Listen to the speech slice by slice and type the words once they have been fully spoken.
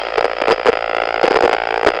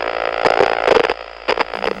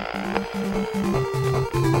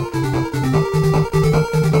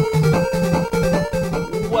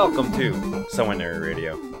Somewhere Nerd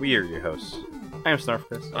Radio. We are your hosts. I am Snarf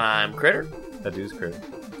Chris. I'm Critter. That dude's Critter.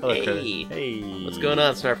 Hello, Hey. Critter. Hey. What's going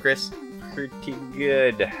on, Snarf Chris? Pretty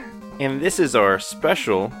good. And this is our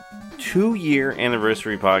special 2-year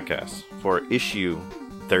anniversary podcast for issue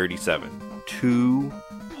 37. 2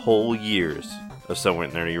 whole years of Somewhere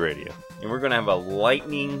Nerdy Radio. And we're going to have a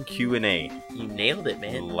lightning Q&A. You nailed it,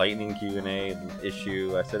 man. Lightning Q&A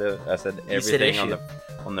issue. I said everything said issue.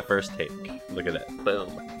 on the first take. Look at that.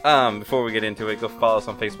 Boom. Before we get into it, go follow us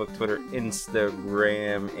on Facebook, Twitter,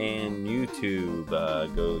 Instagram, and YouTube.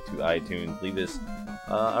 Go to iTunes, leave us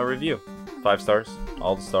a review. 5 stars,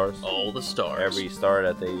 all the stars, All the stars. every star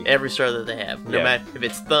that they. Every star that they have. No Yeah. matter if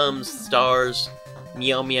it's thumbs, stars,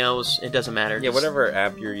 meow meows, it doesn't matter. Yeah, Just- whatever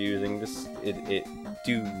app you're using, just it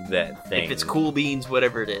do that thing. If it's cool beans,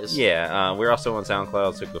 whatever it is. Yeah, we're also on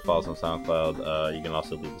SoundCloud, so go follow us on SoundCloud. You can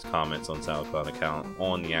also leave us comments on SoundCloud account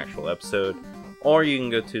on the actual episode. Or you can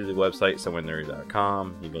go to the website,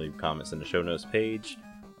 somewherenerdy.com. You can leave comments in the show notes page.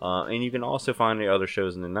 And you can also find the other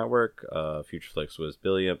shows in the network, Future Flicks with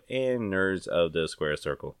Billiam, and Nerds of the Square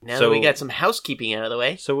Circle. Now that we got some housekeeping out of the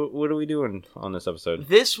way, So what are we doing on this episode?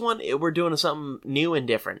 this one, we're doing something new and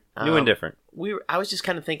different. New and different. I was just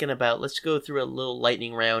kind of thinking about, let's go through a little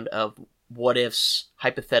lightning round of what ifs,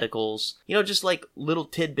 hypotheticals, just like little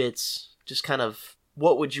tidbits, just kind of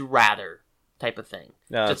what would you rather type of thing.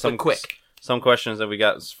 Just quick. Some questions that we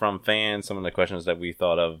got from fans, some of the questions that we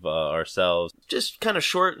thought of ourselves. Just kind of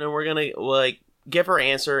short, and we're going to give her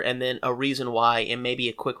answer and then a reason why, and maybe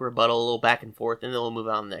a quick rebuttal, a little back and forth, and then we'll move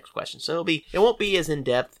on to the next question. So it won't be as in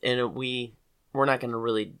depth, and we're not going to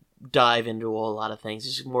really dive into a lot of things.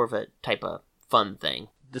 It's just more of a type of fun thing.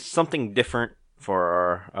 This is something different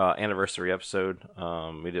for our anniversary episode.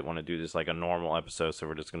 We didn't want to do this like a normal episode, so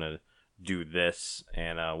we're just going to do this,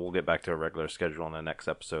 and we'll get back to a regular schedule on the next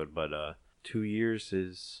episode. But 2 years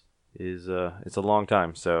is it's a long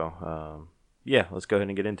time. So yeah, let's go ahead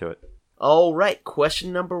and get into it. All right,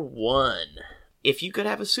 question number 1. If you could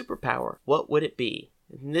have a superpower, what would it be?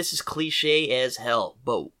 And this is cliche as hell,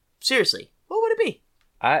 but seriously, what would it be?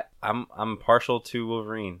 I'm partial to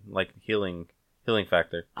Wolverine, like healing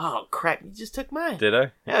factor. Oh crap! You just took mine. Did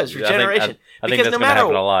I? Yeah, it was Yeah, regeneration. I think that's no gonna matter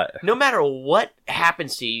happen a lot. no matter what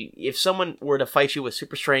happens to you, if someone were to fight you with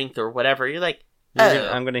super strength or whatever, you're like,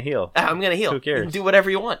 I'm gonna heal. I'm gonna heal. Who cares? You can do whatever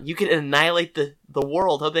you want. You can annihilate the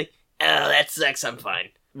world. I'll be like, oh, that sucks. I'm fine.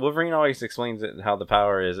 Wolverine always explains it, how the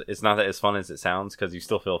power is. It's not that as fun as it sounds because you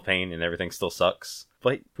still feel pain and everything still sucks.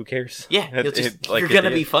 But who cares? Yeah, you're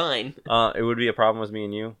gonna be fine. It would be a problem with me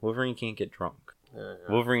and you. Wolverine can't get drunk.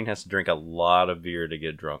 Wolverine has to drink a lot of beer to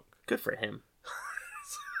get drunk. Good for him.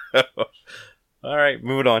 All right,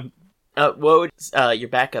 moving on. What would your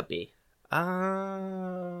backup be?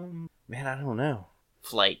 Man, I don't know.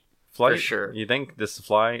 Flight. Flight, For sure. You think this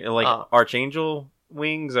fly like Archangel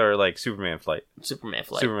wings or like Superman flight? Superman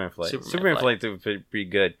flight. Superman flight would be pretty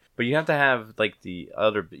good, but you have to have like the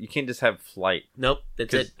other. You can't just have flight. Nope,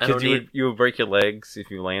 that's it. I Because don't need. you would break your legs if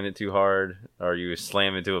you land it too hard, or you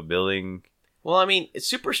slam into a building. Well, I mean, it's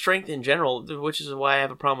super strength in general, which is why I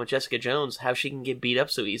have a problem with Jessica Jones. How she can get beat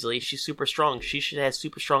up so easily. She's super strong. She should have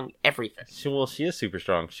super strong everything. She is super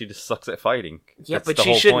strong. She just sucks at fighting. Yeah, That's but the she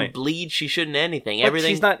whole shouldn't point. bleed. She shouldn't anything. But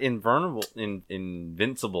Everything. she's not invincible.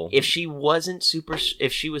 If she wasn't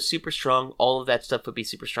if she was super strong, all of that stuff would be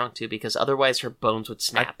super strong too, because otherwise her bones would I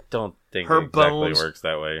snap. don't think Her it exactly bones- works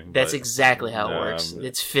that way. That's but- exactly how it works. Um,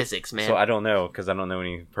 It's physics, man. So I don't know because I don't know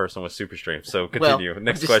any person with super strength. So continue.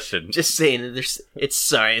 Next question. Just saying, it's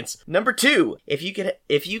science. Number 2, if you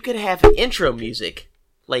could have intro music,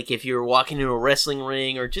 like if you were walking into a wrestling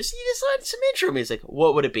ring, or you just want some intro music,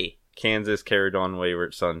 what would it be? Kansas carried on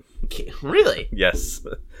Wayward Son. Really? Yes.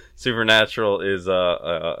 Supernatural is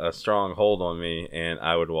a strong hold on me, and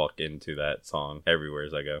I would walk into that song everywhere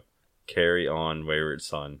as I go. Carry on Wayward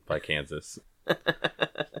Son by Kansas.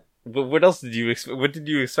 But what else did you what did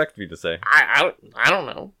you expect me to say? I don't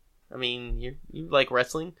know. I mean, you like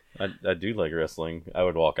wrestling? I do like wrestling. I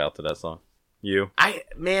would walk out to that song. You? I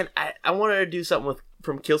wanted to do something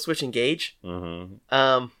from Killswitch Engage.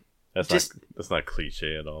 Mm-hmm. Just That's not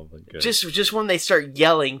cliche at all. But good. just when they start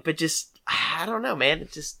yelling, but just I don't know, man.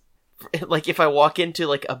 It just like if I walk into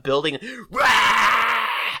like a building,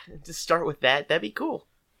 just start with that. That'd be cool.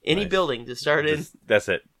 Any Nice. building to start in. That's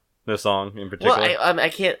it. No song in particular. Well, I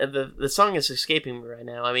can't. The song is escaping me right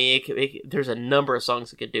now. I mean, there's a number of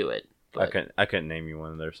songs that could do it. But I couldn't name you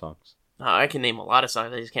one of their songs. I can name a lot of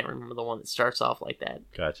songs. I just can't remember the one that starts off like that.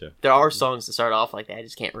 Gotcha. There are songs that start off like that. I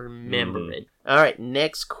just can't remember it. All right,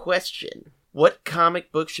 next question. What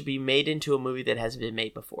comic book should be made into a movie that hasn't been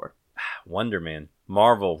made before? Wonder Man.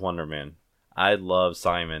 Marvel Wonder Man. I love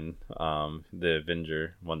Simon, the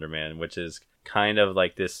Avenger Wonder Man, which is kind of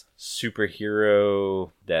like this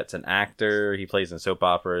superhero that's an actor. He plays in soap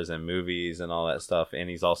operas and movies and all that stuff, and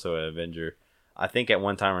he's also an Avenger. I think at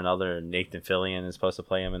one time or another, Nathan Fillion is supposed to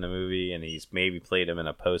play him in the movie, and he's maybe played him in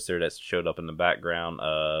a poster that showed up in the background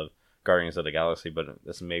of Guardians of the Galaxy, but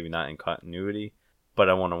that's maybe not in continuity. But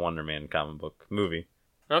I want a Wonder Man comic book movie.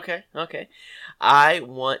 Okay. I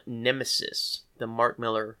want Nemesis, the Mark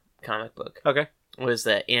Miller comic book. Okay. Was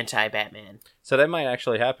the anti-Batman. So that might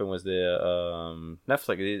actually happen. Was the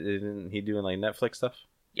Netflix? Isn't he doing like Netflix stuff?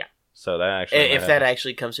 Yeah. So that actually, if that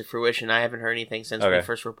actually comes to fruition, I haven't heard anything since we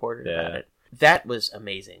first reported about it. That was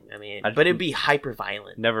amazing. I mean, but it'd be hyper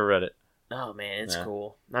violent. Never read it. Oh man, it's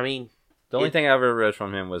cool. I mean, the only thing I ever read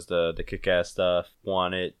from him was the Kick-Ass stuff.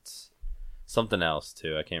 Wanted something else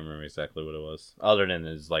too. I can't remember exactly what it was, other than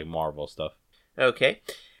his like Marvel stuff. Okay.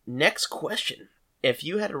 Next question. If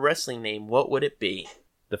you had a wrestling name, what would it be?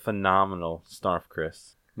 The Phenomenal Snarf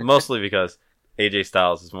Chris. Mostly because AJ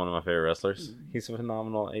Styles is one of my favorite wrestlers. He's a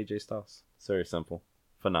phenomenal AJ Styles. It's very simple.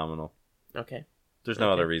 Phenomenal. Okay. There's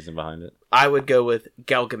no other reason behind it. I would go with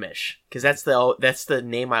Galgamesh, because that's the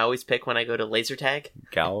name I always pick when I go to laser tag.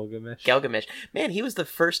 Galgamesh? Galgamesh. Man, he was the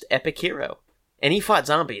first epic hero. And he fought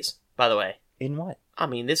zombies, by the way. In what? I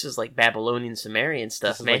mean, this is like Babylonian Sumerian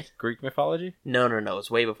stuff, this is man. Like Greek mythology? No,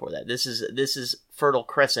 it's way before that. This is Fertile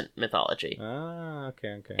Crescent mythology. Ah,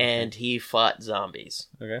 okay. And he fought zombies.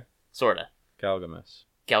 Okay. Sorta. Galgamesh.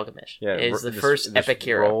 Yeah, is the first epic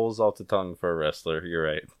hero. Rolls off the tongue for a wrestler. You're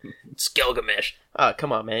right. It's Gilgamesh. Oh,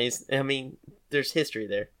 come on, man. There's history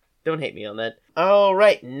there. Don't hate me on that. All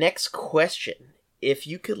right, next question. If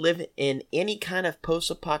you could live in any kind of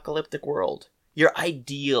post-apocalyptic world, your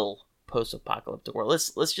ideal post-apocalyptic world.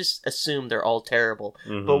 Let's just assume they're all terrible.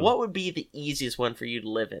 Mm-hmm. But what would be the easiest one for you to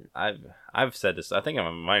live in? I've said this. I think I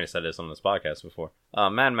might have said this on this podcast before.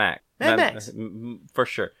 Mad Max. Mad Max. For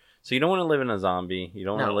sure. So you don't want to live in a zombie. You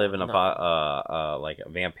don't want to live in like a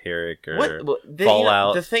vampiric or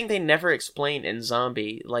Fallout. The thing they never explain in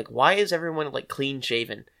Zombie, like, why is everyone like clean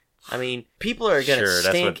shaven? I mean, people are gonna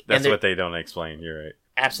stink. That's what they don't explain. You're right.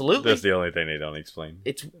 Absolutely. That's the only thing they don't explain.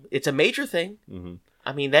 It's a major thing. Mm-hmm.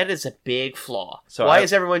 I mean, that is a big flaw. So why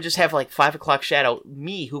does everyone just have like 5 o'clock shadow?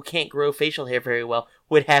 Me, who can't grow facial hair very well,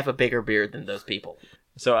 would have a bigger beard than those people.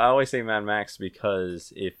 So I always say Mad Max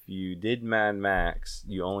because if you did Mad Max,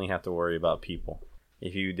 you only have to worry about people.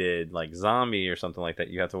 If you did like Zombie or something like that,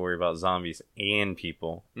 you have to worry about zombies and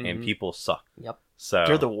people, and people suck. Yep. So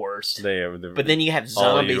they're the worst. But then you have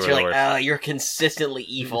zombies. You're like, oh, you're consistently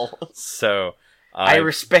evil. So I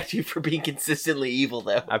respect you for being consistently evil,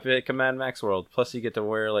 though. I pick a Mad Max world. Plus, you get to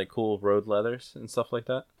wear like cool road leathers and stuff like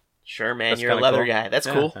that. Sure, man. You're a leather guy. That's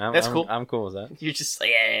cool. That's cool. I'm cool with that. You're just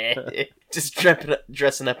like, just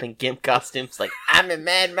dressing up in gimp costumes. Like, I'm a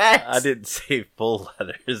Mad Max. I didn't say full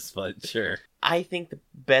leathers, but sure. I think the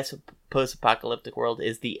best post-apocalyptic world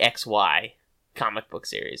is the XY comic book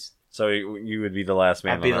series. So you would be the last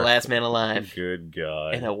man. I'd be the last man alive. Good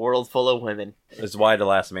God. In a world full of women. It's Y the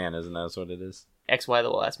last man, isn't that what it is? XY the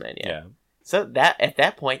last man, yeah. So at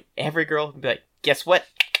that point, every girl would be like, guess what?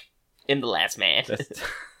 I'm the last man.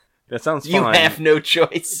 That sounds fun. You have no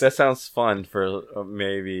choice. That sounds fun for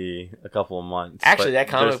maybe a couple of months. Actually, that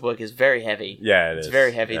comic book is very heavy. Yeah, it is. It's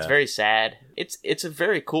very heavy. Yeah. It's very sad. It's a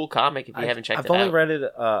very cool comic if you haven't checked it out. I've only read it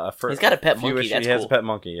He's got a pet monkey. That's He has a pet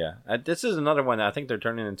monkey, yeah. This is another one that I think they're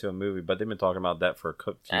turning into a movie, but they've been talking about that for a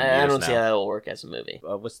few years now. I don't see how that will work as a movie.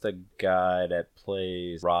 What's the guy that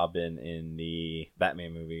plays Robin in the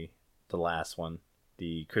Batman movie? The last one.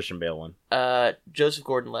 The Christian Bale one. Joseph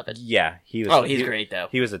Gordon-Levitt. Yeah, he was. He's great though.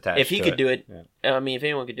 He was attached. If he could do it, yeah. I mean, if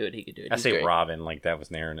anyone could do it, he could do it. I say Robin like that was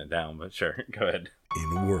narrowing it down, but sure, go ahead.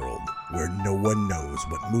 In a world where no one knows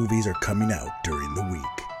what movies are coming out during the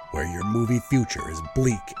week, where your movie future is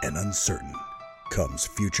bleak and uncertain, comes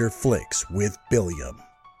Future Flicks with Billiam.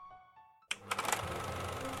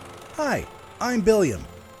 Hi, I'm Billiam.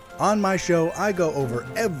 On my show, I go over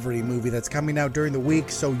every movie that's coming out during the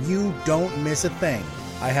week so you don't miss a thing.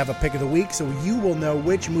 I have a pick of the week so you will know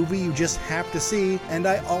which movie you just have to see, and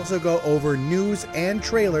I also go over news and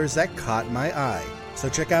trailers that caught my eye. So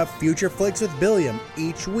check out Future Flicks with Billiam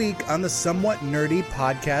each week on the Somewhat Nerdy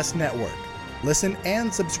Podcast Network. Listen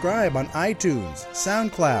and subscribe on iTunes,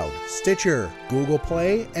 SoundCloud, Stitcher, Google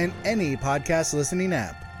Play, and any podcast listening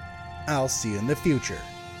app. I'll see you in the future.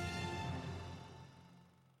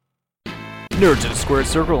 Nerds in a Squared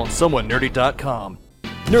Circle on SomewhatNerdy.com.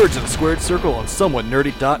 Nerds in a Squared Circle on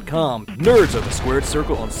SomewhatNerdy.com. Nerds of the Squared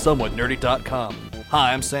Circle on SomewhatNerdy.com.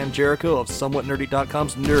 Hi, I'm Sam Jericho of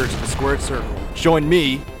SomewhatNerdy.com's Nerds in the Squared Circle. Join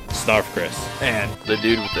me, Snarf Chris. And The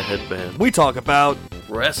dude with the headband. we talk about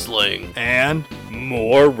Wrestling. and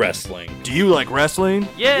More wrestling. do you like wrestling?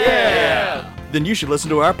 Yeah! Then you should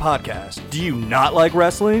listen to our podcast. Do you not like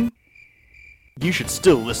wrestling? You should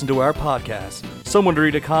still listen to our podcast.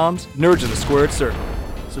 SomeoneToRead.com's Nerds of the Squared Circle.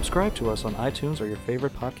 Subscribe to us on iTunes or your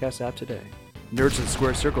favorite podcast app today. Nerds of the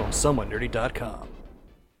Squared Circle on SomeoneNerdy.com.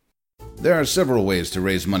 There are several ways to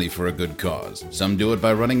raise money for a good cause. Some do it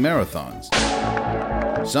by running marathons.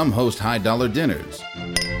 Some host high-dollar dinners.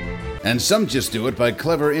 And some just do it by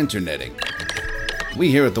clever interneting. We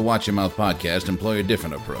here at the Watch Your Mouth podcast employ a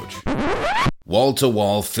different approach.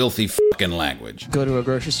 Wall-to-wall, filthy fucking language. Go to a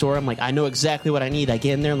grocery store, I'm like, I know exactly what I need. I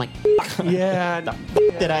get in there, I'm like, yeah, the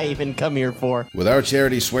did I even come here for? With our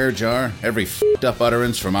charity swear jar, every fucked up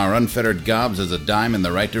utterance from our unfettered gobs is a dime in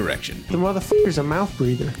the right direction. The motherfucker's a mouth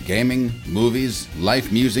breather. Gaming, movies,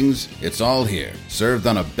 life musings, it's all here. Served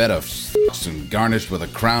on a bed of fucks and garnished with a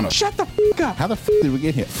crown of Shut the fuck up. How the f*** did we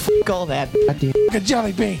get here? Fuck all that goddamn a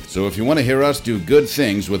jelly bean. So if you want to hear us do good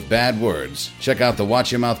things with bad words, check out the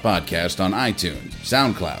Watch Your Mouth podcast on iTunes,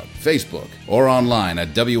 SoundCloud, Facebook, or online at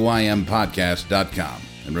wympodcast.com.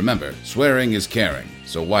 And remember, swearing is caring,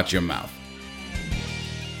 so watch your mouth.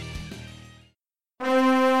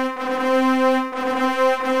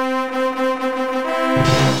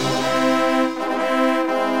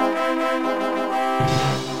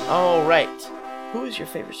 All right. Who is your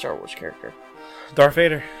favorite Star Wars character? Darth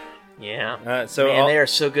Vader. Yeah. Man, they are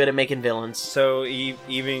so good at making villains. So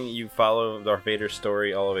even you follow Darth Vader's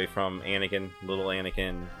story all the way from Anakin, little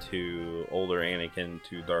Anakin, to older Anakin,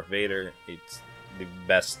 to Darth Vader. It's the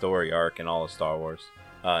best story arc in all of Star Wars.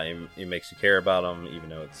 It makes you care about him, even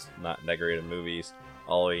though it's not that great of movies.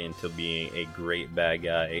 All the way into being a great bad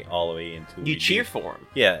guy, all the way into... You cheer for him.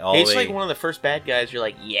 Yeah, all He's the way... like one of the first bad guys you're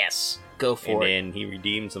like, yes, go for it. And then he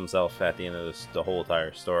redeems himself at the end of the whole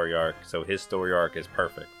entire story arc. So his story arc is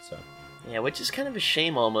perfect, so... Yeah, which is kind of a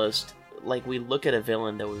shame almost. Like, we look at a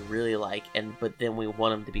villain that we really like, but then we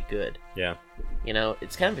want him to be good. Yeah. You know,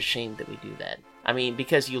 it's kind of a shame that we do that. I mean,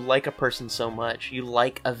 because you like a person so much, you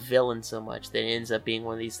like a villain so much, that it ends up being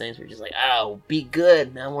one of these things where you're just like, oh, be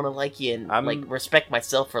good, I want to like you, and like respect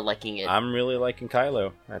myself for liking it. I'm really liking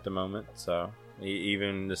Kylo at the moment, so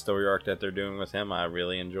even the story arc that they're doing with him, I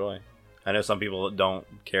really enjoy. I know some people don't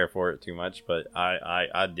care for it too much, but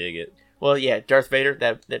I dig it. Well, yeah, Darth Vader,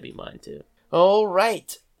 that'd be mine too. All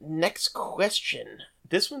right, next question.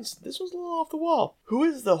 This one's a little off the wall. Who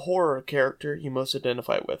is the horror character you most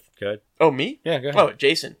identify with? Good. Oh, me? Yeah, go ahead. Oh,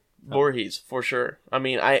 Jason Voorhees, for sure. I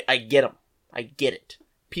mean, I get him. I get it.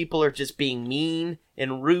 People are just being mean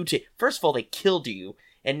and rude to... First of all, they killed you,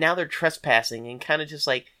 and now they're trespassing and kind of just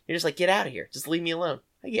like... You're just like, get out of here. Just leave me alone.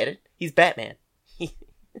 I get it. He's Batman.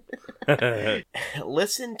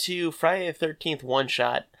 Listen to Friday the 13th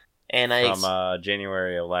one-shot, and From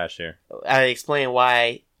January of last year. I explain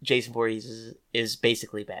why Jason Voorhees is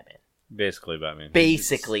basically Batman. Basically Batman.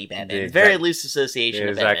 Basically Batman. The Very loose association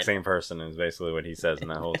The of exact Batman. same person is basically what he says in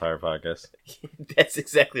that whole entire podcast. That's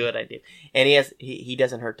exactly what I do. And he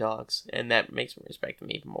doesn't hurt dogs, and that makes me respect him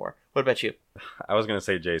even more. What about you? I was going to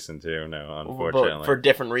say Jason too, no, unfortunately. But for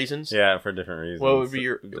different reasons? Yeah, for different reasons. What would be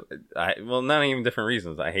your... Well, not even different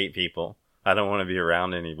reasons. I hate people. I don't want to be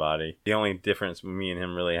around anybody. The only difference me and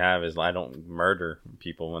him really have is I don't murder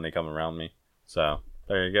people when they come around me. So...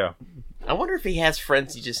 There you go. I wonder if he has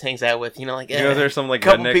friends he just hangs out with. You know, like there's some like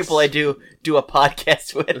couple rednecks. people I do a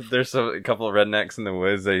podcast with. There's a couple of rednecks in the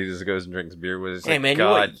woods that he just goes and drinks beer with. It's Hey, like, man,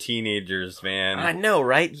 God, teenagers, man. I know,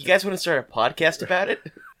 right? You guys want to start a podcast about it?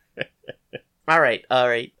 All right.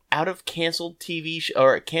 Out of canceled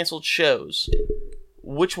or canceled shows,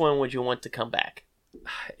 which one would you want to come back?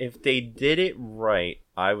 If they did it right,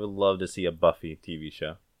 I would love to see a Buffy TV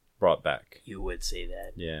show brought back. You would say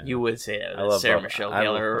that. Yeah. You would say that. I love Sarah Buffy. Michelle I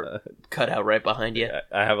Gellar love- cut out right behind you.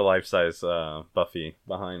 I have a life-size Buffy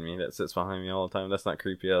behind me that sits behind me all the time. That's not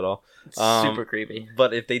creepy at all. It's super creepy.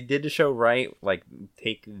 But if they did the show right, like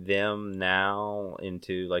take them now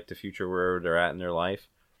into like the future where they're at in their life,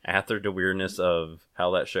 after the weirdness of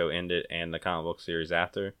how that show ended and the comic book series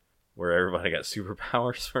after, where everybody got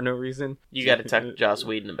superpowers for no reason. You got to talk to Joss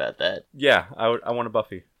Whedon about that. Yeah, I want a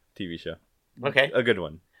Buffy TV show. Okay. A good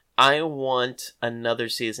one. I want another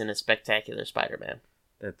season of Spectacular Spider-Man.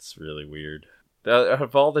 That's really weird.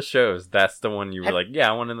 Of all the shows, that's the one you were like, yeah,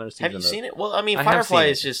 I want another season. Have you seen it? Well, I mean, I have Firefly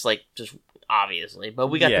seen is it. just obviously, but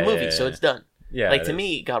we got the movie, so it's done. Yeah, like to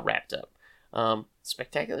me, it got wrapped up.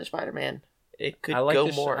 Spectacular Spider-Man, it could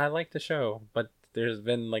go more. I like the show, but there's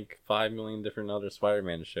been like 5 million different other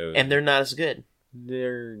Spider-Man shows, and they're not as good.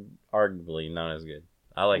 They're arguably not as good.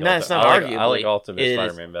 I like. No, it's not arguably. I like Ultimate It is-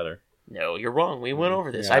 Spider-Man better. No, you're wrong. We went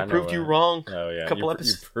over this. Yeah, I know proved you that. wrong. Oh yeah, a couple you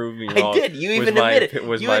episodes. proved me I wrong. did. You was even my admitted opi-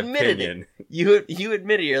 was you my admitted opinion. it. You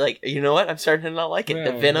admitted you're like, you know what? I'm starting to not like it.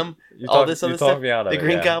 The Yeah. Venom, You all talked- this you other talked stuff. me out of The it,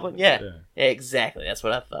 Green yeah. Goblin. Yeah. Yeah. Exactly. That's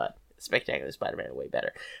what I thought. Spectacular Spider-Man way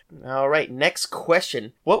better. All right, next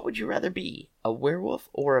question. What would you rather be, a werewolf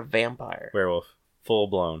or a vampire? Werewolf, full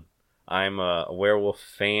blown. I'm a werewolf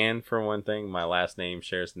fan for one thing. My last name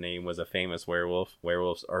shares the name was a famous werewolf.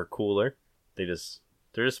 Werewolves are cooler. They're just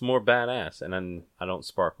more badass, and then I don't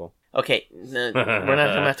sparkle. Okay, we're not talking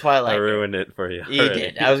about Twilight. I ruined it for you. You already.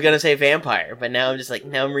 did. I was gonna say vampire, but now I'm just like,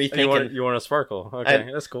 now I'm rethinking. You want to sparkle? Okay,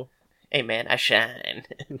 that's cool. Hey man, I shine.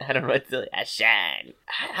 I don't know what to. I shine.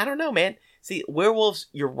 I don't know, man. See, werewolves,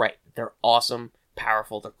 you're right. They're awesome,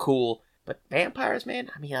 powerful. They're cool. But vampires,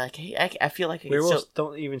 man. I mean, like, I feel like Werewolves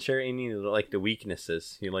don't even share any of the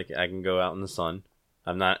weaknesses. I can go out in the sun.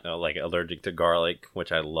 I'm not allergic to garlic,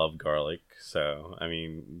 which I love garlic. So I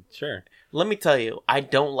mean, sure. Let me tell you, I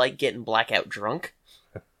don't like getting blackout drunk.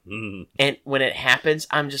 And when it happens,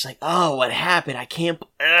 I'm just like, oh, what happened? I can't.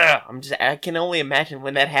 I can only imagine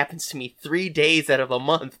when that happens to me 3 days out of a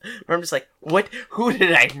month. Where I'm just like, what? Who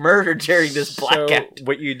did I murder during this blackout? So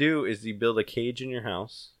what you do is you build a cage in your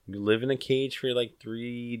house. You live in a cage for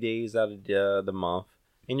 3 days out of the month,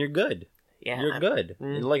 and you're good. Yeah, You're good.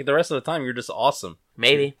 And, the rest of the time, you're just awesome.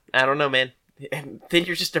 Maybe. I don't know, man. Then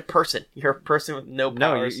you're just a person. You're a person with no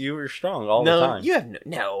powers. No, you were strong all the time. You have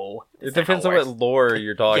no. It depends on what lore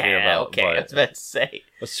you're talking about. Okay, I was about to say.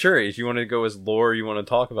 Well, sure, if you want to go as lore you want to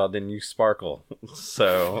talk about, then you sparkle.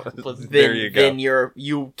 So Well, there you go. Then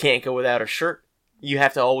you can't go without a shirt. You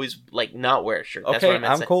have to always not wear a shirt. That's Okay, what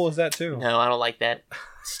I'm cool with that too. No, I don't like that.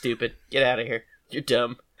 Stupid. Get out of here. You're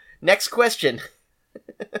dumb. Next question.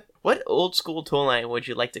 What old school toy line would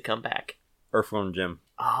you like to come back? Earthworm Jim.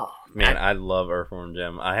 Oh Man, I love Earthworm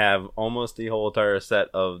Jim. I have almost the whole entire set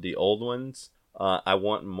of the old ones. I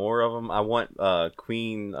want more of them. I want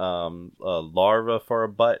Queen Larva for a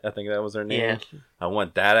butt. I think that was her name. Yeah. I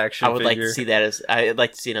want that action I would figure. like to see that as. I'd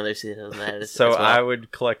like to see another season of that. So as well. I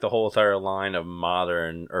would collect the whole entire line of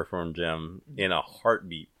modern Earthworm Jim in a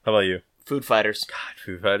heartbeat. How about you? Food Fighters. God,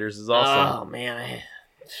 Foo Fighters is awesome. Oh man,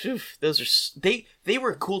 those are they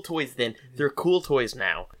were cool toys then. They're cool toys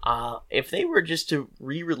now. If they were just to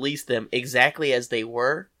re-release them exactly as they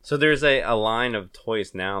were. So there's a line of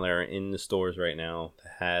toys now that are in the stores right now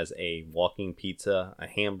that has a walking pizza, a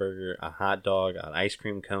hamburger, a hot dog, an ice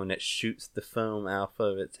cream cone that shoots the foam out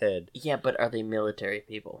of its head. Yeah, but are they military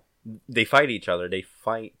people? They fight each other. They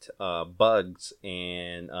fight bugs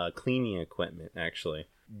and cleaning equipment, actually.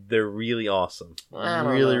 They're really awesome. I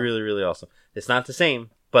don't Really, know. really, really awesome. It's not the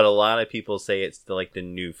same, but a lot of people say it's the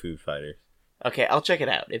new Foo Fighters. Okay, I'll check it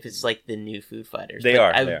out if it's like the new Food Fighters. They But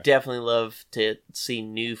are, I they would are. definitely love to see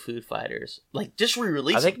new Food Fighters. Just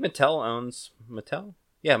re-release. I think Mattel owns... Mattel?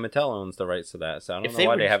 Yeah, Mattel owns the rights to that, so I don't know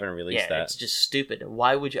why they haven't released that. It's just stupid.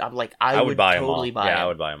 Why would you? I'm like, I would buy totally them all. buy them. I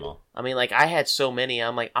would buy them all. I mean, I had so many.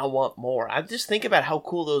 I'm like, I want more. I just think about how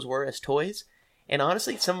cool those were as toys, and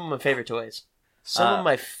honestly, some of my favorite toys. Some of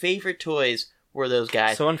my favorite toys were those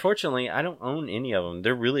guys. So unfortunately, I don't own any of them.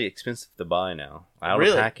 They're really expensive to buy now. Out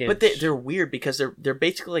really, of package. but they're weird because they're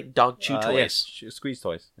basically like dog chew toys. Squeeze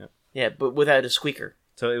toys. Yeah. Yeah, but without a squeaker.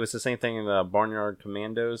 So it was the same thing in the Barnyard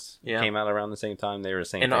Commandos. Yeah. Came out around the same time. They were the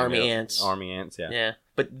same And thing. Army Ants. Army Ants, yeah. Yeah,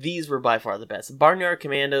 but these were by far the best. Barnyard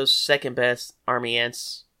Commandos, second best. Army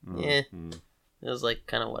Ants, it was like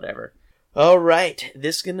kind of whatever. All right,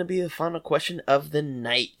 this is gonna be the final question of the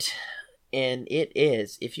night, and it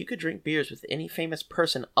is: if you could drink beers with any famous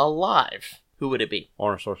person alive, who would it be?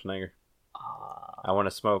 Arnold Schwarzenegger. I want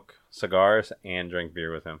to smoke cigars and drink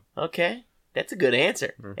beer with him. Okay, that's a good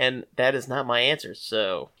answer, and that is not my answer.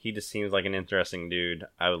 So, He just seems like an interesting dude.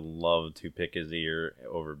 I would love to pick his ear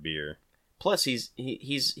over beer. plus he's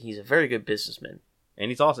a very good businessman. And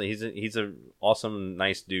he's awesome. He's a awesome,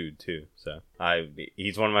 nice dude too. So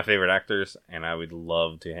he's one of my favorite actors, and I would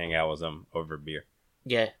love to hang out with him over beer.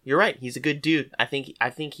 Yeah, you're right. He's a good dude. I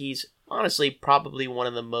think he's honestly probably one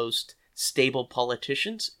of the most stable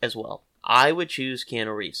politicians as well. I would choose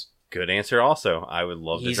Keanu Reeves. Good answer. Also, I would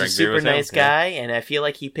love He's to a drink beer super with him. nice guy, and I feel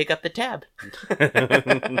like he'd pick up the tab.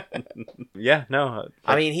 Yeah, no.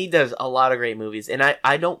 I mean, he does a lot of great movies, and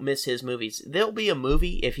I don't miss his movies. There'll be a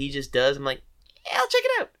movie if he just does. I'm like, yeah, I'll check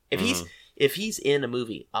it out. If he's in a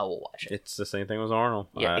movie, I will watch it. It's the same thing with Arnold.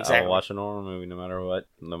 Yeah, exactly. I'll watch an Arnold movie no matter what,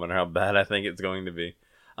 no matter how bad I think it's going to be.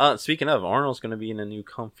 Speaking of, Arnold's going to be in a new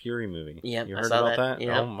Kung Fury movie. Yeah, you I heard saw about that. that?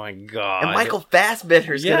 Yeah. Oh my god! And Michael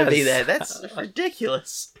Fassbender's going to be Yes. that. That's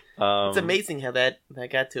ridiculous. It's amazing how that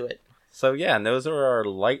got to it. So yeah, and those are our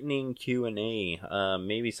lightning Q&A.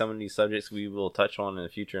 Maybe some of these subjects we will touch on in the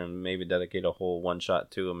future and maybe dedicate a whole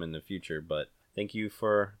one-shot to them in the future. But thank you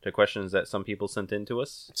for the questions that some people sent in to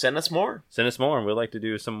us. Send us more. Send us more, and we'd like to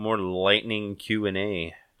do some more lightning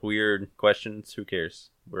Q&A. Weird questions, who cares?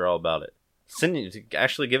 We're all about it.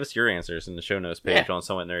 Actually, give us your answers in the show notes page on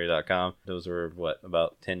somewhatnerdy.com. Those were,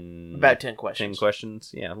 about 10 questions. 10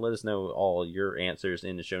 questions. Yeah, let us know all your answers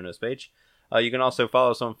in the show notes page. You can also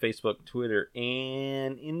follow us on Facebook, Twitter,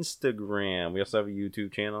 and Instagram. We also have a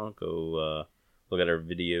YouTube channel. Go look at our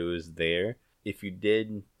videos there. If you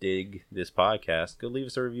did dig this podcast, go leave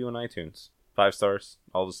us a review on iTunes. 5 stars,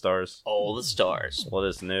 all the stars. All the stars. Let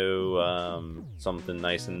us know something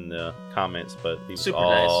nice in the comments, but leave Super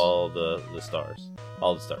all the stars.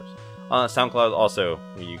 All the stars. SoundCloud also,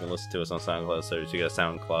 you can listen to us on SoundCloud. So if you got a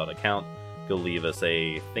SoundCloud account, go leave us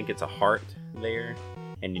I think it's a heart there.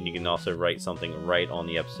 And then you can also write something right on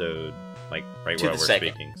the episode, like right where we're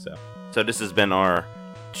speaking. So this has been our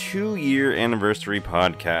 2-year anniversary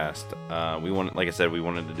podcast. Like I said, we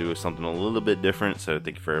wanted to do something a little bit different. So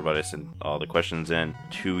thank you for everybody sent all the questions in.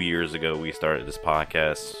 2 years ago, we started this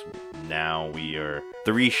podcast. Now we are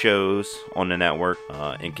 3 shows on the network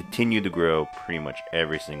and continue to grow pretty much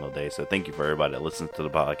every single day. So thank you for everybody that listens to the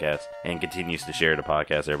podcast and continues to share the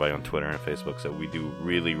podcast, everybody on Twitter and Facebook. So we do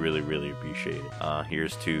really, really, really appreciate it.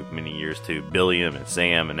 Here's to many years to Billiam and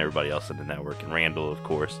Sam and everybody else in the network, and Randall, of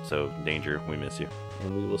course. So Danger, we miss you.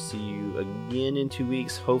 And we will see you again in 2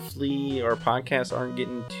 weeks. Hopefully our podcasts aren't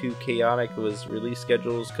getting too chaotic with release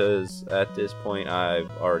schedules, because at this point I've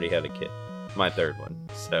already had a kid. My 3rd one.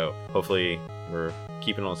 So hopefully we're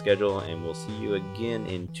keeping on schedule, and we'll see you again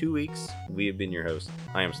in 2 weeks. We have been your hosts.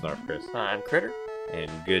 I am Snarf Chris. I'm Critter. And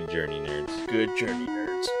good journey, nerds. Good journey,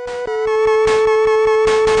 nerds.